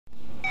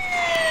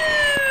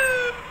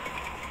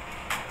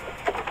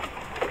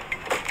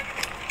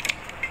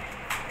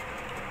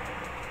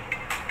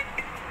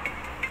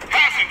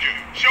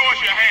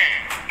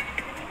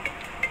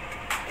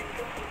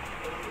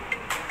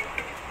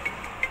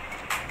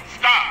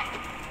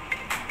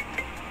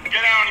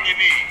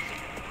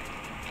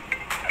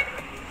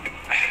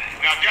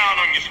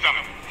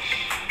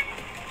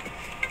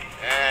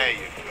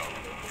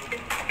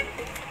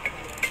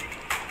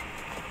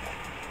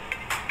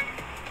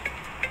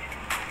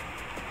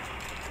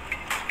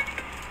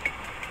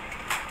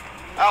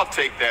I'll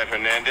take that,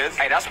 Hernandez.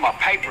 Hey, that's my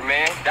paper,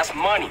 man. That's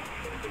money.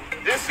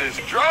 This is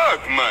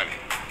drug money.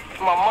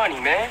 My money,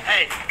 man.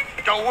 Hey,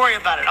 don't worry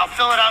about it. I'll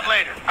fill it out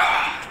later.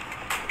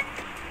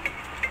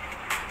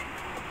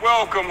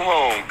 Welcome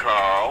home,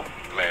 Carl.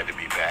 Glad to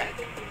be back.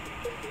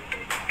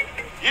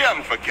 You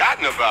haven't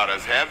forgotten about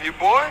us, have you,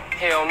 boy?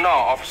 Hell no,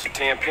 Officer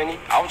Tenpenny.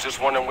 I was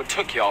just wondering what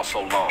took y'all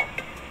so long.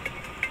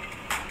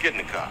 Get in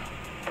the car.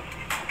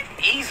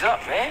 Ease up,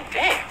 man.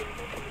 Damn.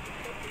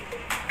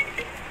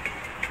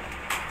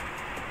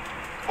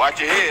 Watch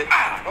your head.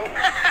 Oh,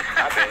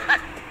 my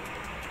bad.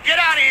 Get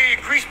out of here, you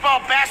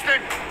greaseball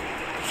bastard!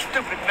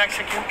 Stupid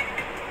Mexican.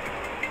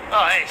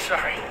 Oh, hey,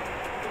 sorry.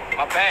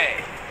 My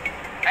bag.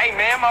 Hey,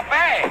 man, my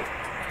bag.